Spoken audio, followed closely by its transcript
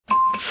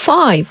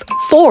5,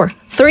 4,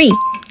 3,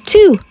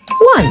 2,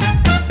 1.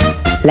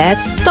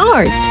 Let's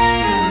start!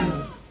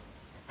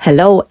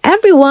 Hello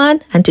everyone,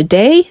 and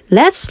today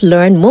let's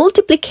learn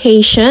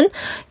multiplication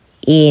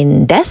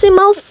in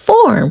decimal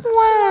form.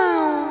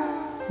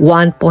 Wow!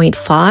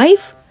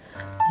 1.5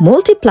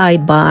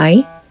 multiplied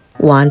by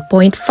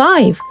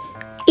 1.5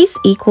 is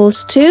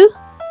equals to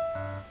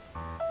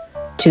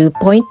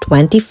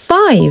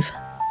 2.25.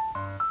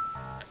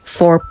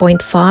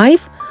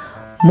 4.5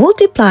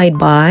 multiplied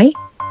by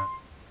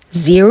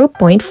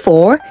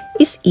 0.4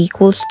 is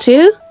equals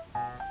to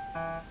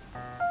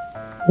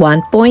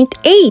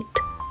 1.8.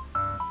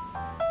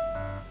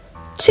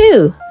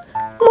 2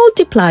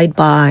 multiplied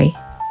by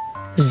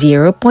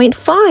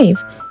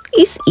 0.5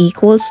 is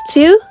equals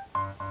to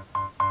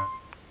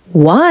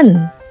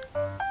 1.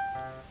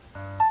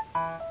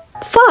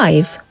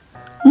 5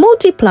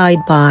 multiplied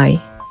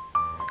by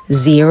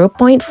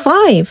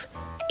 0.5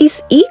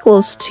 is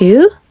equals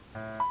to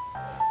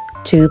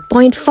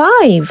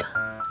 2.5.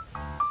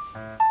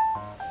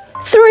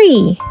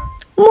 3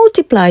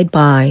 multiplied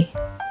by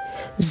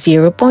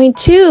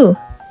 0.2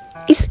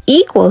 is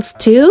equals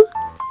to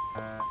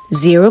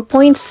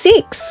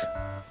 0.6.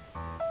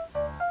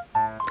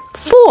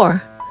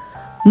 4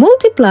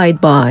 multiplied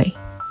by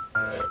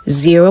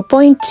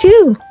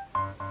 0.2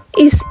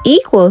 is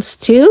equals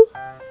to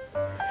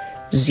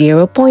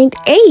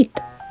 0.8.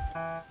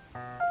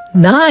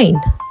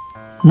 9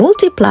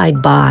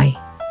 multiplied by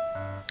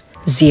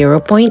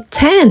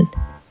 0.10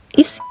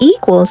 is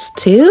equals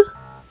to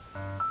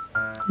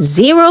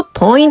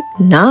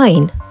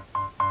 0.9.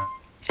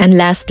 And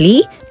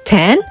lastly,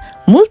 10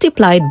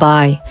 multiplied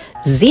by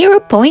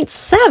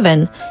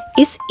 0.7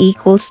 is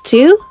equals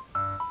to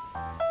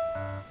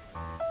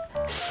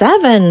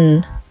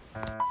 7.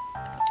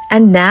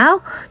 And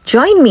now,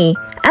 join me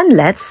and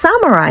let's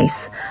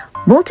summarize.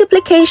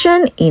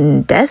 Multiplication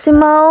in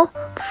decimal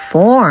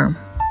form.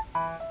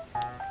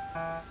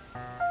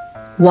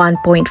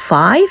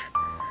 1.5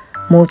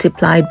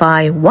 multiplied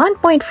by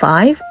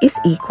 1.5 is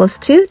equals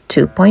to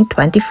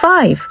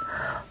 2.25.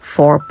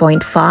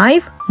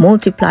 4.5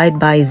 multiplied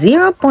by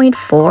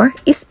 0.4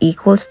 is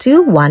equals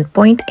to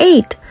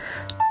 1.8.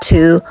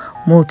 2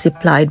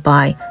 multiplied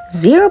by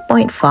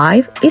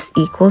 0.5 is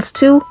equals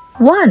to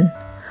 1.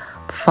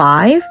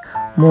 5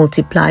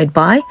 multiplied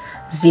by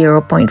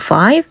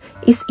 0.5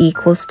 is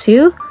equals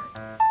to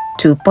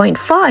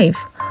 2.5.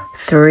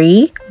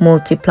 3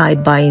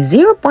 multiplied by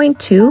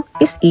 0.2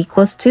 is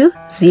equals to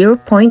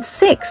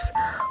 0.6.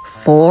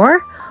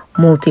 4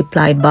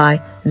 multiplied by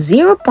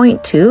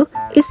 0.2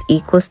 is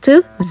equals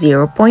to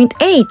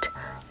 0.8.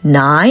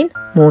 9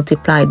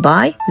 multiplied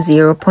by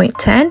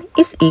 0.10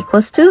 is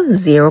equals to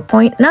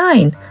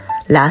 0.9.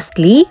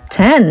 Lastly,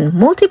 10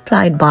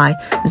 multiplied by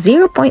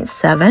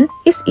 0.7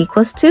 is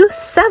equals to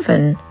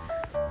 7.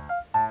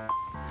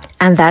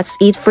 And that's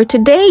it for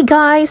today,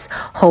 guys.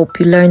 Hope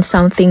you learned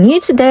something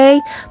new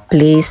today.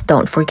 Please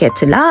don't forget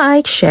to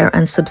like, share,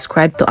 and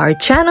subscribe to our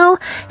channel,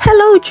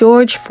 Hello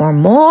George, for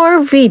more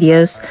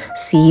videos.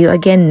 See you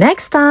again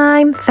next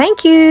time.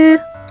 Thank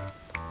you.